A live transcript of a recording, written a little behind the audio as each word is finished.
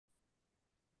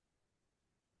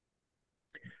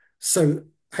So,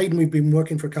 Hayden, we've been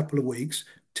working for a couple of weeks.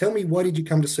 Tell me, why did you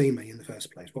come to see me in the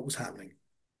first place? What was happening?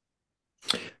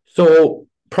 So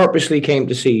purposely came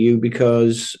to see you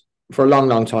because for a long,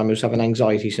 long time I was having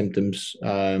anxiety symptoms,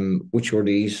 which were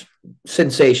these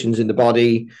sensations in the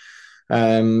body.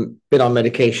 Been on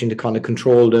medication to kind of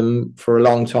control them for a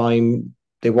long time.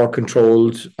 They were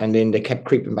controlled, and then they kept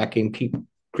creeping back in, keep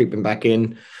creeping back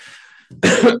in,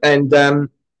 and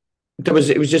it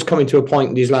was just coming to a point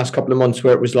in these last couple of months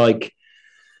where it was like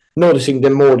noticing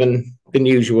them more than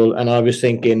usual, and I was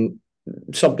thinking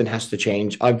something has to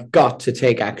change. I've got to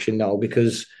take action now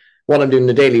because what I'm doing on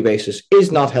a daily basis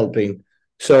is not helping.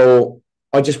 So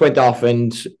I just went off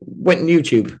and went on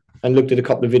YouTube and looked at a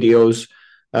couple of videos,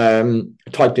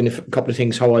 typed in a couple of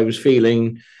things, how I was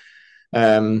feeling,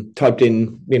 typed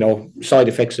in, side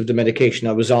effects of the medication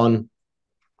I was on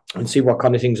and see what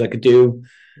kind of things I could do.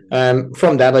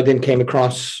 From that, I then came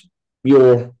across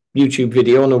your YouTube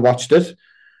video and I watched it.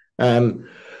 Um,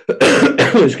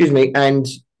 excuse me. And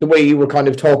the way you were kind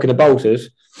of talking about it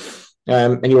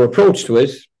and your approach to it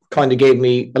kind of gave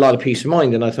me a lot of peace of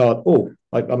mind. And I thought, oh,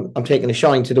 I'm taking a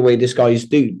shine to the way this guy's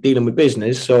dealing with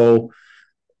business. So,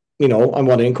 I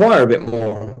want to inquire a bit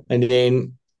more. And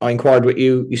then I inquired with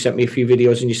you. You sent me a few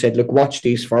videos and you said, look, watch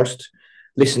these first.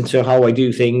 Listen to how I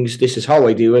do things. This is how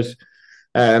I do it.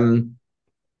 Um,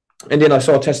 and then I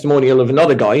saw a testimonial of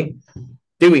another guy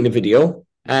doing the video.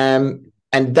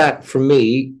 And that for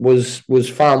me was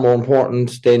far more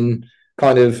important than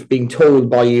kind of being told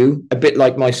by you, a bit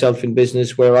like myself in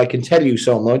business, where I can tell you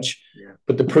so much, Yeah.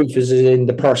 but the proof is in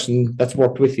the person that's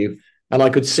worked with you. And I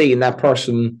could see in that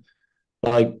person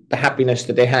like the happiness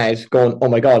that they had going, oh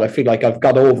my God, I feel like I've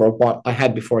got over what I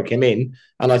had before I came in.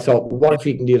 And I thought, well, what if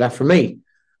you can do that for me?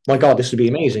 My God, this would be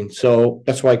amazing. So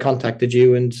that's why I contacted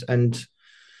you and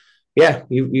yeah,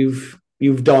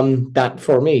 you've done that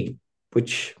for me,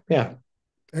 which yeah.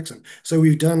 Excellent. So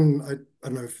we've done, I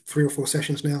don't know, 3 or 4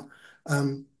 sessions now.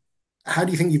 Um, how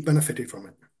do you think you've benefited from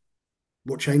it?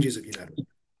 What changes have you noticed?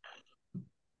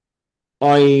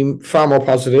 I'm far more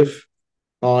positive.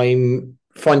 I'm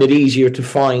find it easier to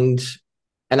find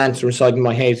an answer inside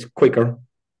my head quicker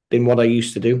than what I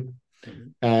used to do.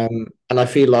 Mhm. And I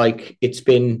feel like it's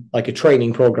been like a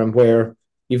training program where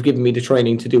you've given me the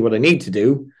training to do what I need to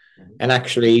do. Mhm. And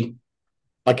actually,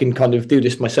 I can kind of do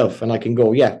this myself and I can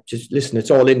go, yeah, just listen, it's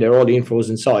all in there, all the info is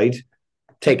inside,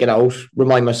 take it out,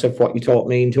 remind myself what you taught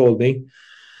me and told me.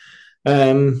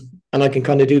 And I can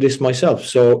kind of do this myself.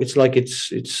 So it's like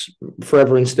it's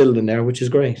forever instilled in there, which is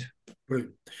great.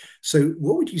 Brilliant. So,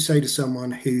 what would you say to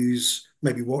someone who's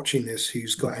maybe watching this,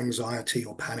 who's got anxiety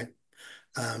or panic,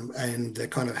 and they're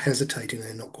kind of hesitating,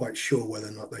 they're not quite sure whether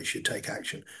or not they should take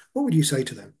action? What would you say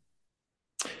to them?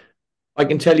 I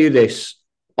can tell you this.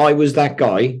 I was that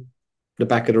guy, the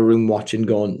back of the room watching,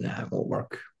 going, nah, it won't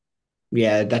work.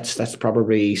 Yeah, that's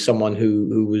probably someone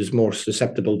who was more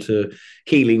susceptible to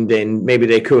healing than maybe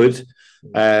they could.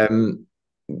 Um,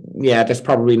 yeah, that's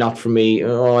probably not for me.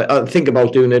 Oh, I'll think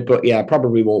about doing it, but yeah,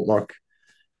 probably won't work.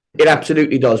 It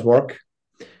absolutely does work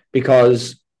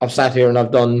because I've sat here and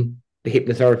I've done the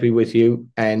hypnotherapy with you,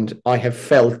 and I have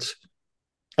felt,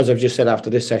 as I've just said after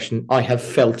this session, I have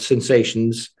felt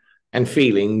sensations and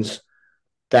feelings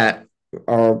that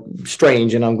are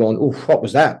strange, and I'm going, "Oh, what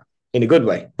was that?" in a good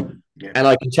way, Yeah. and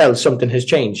I can tell something has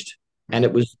changed. And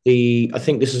it was I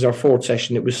think this is our fourth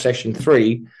session. It was session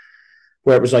three,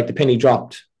 where it was like the penny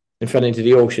dropped and fell into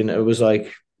the ocean. It was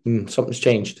like something's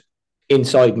changed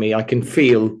inside me. I can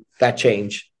feel that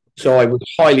change. So Yeah. I would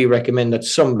highly recommend that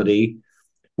somebody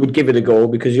would give it a go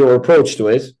because your approach to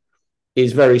it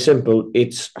is very simple.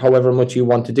 It's however much you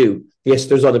want to do. Yes,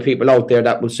 there's other people out there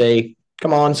that will say,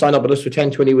 come on, sign up with us for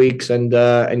 10, 20 weeks and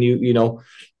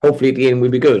hopefully at the end we'll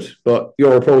be good. But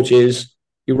your approach is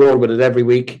you roll with it every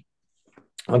week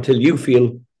until you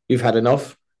feel you've had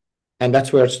enough. And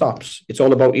that's where it stops. It's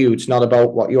all about you. It's not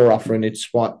about what you're offering.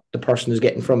 It's what the person is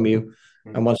getting from you.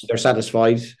 And Mhm. once they're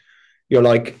satisfied, you're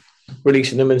like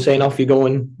releasing them and saying, off you go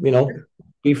and, Yeah.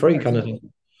 be free kind of Excellent.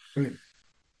 thing. Brilliant.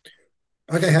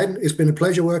 Okay, Hayden, it's been a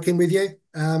pleasure working with you.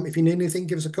 If you need anything,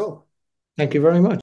 give us a call. Thank you very much.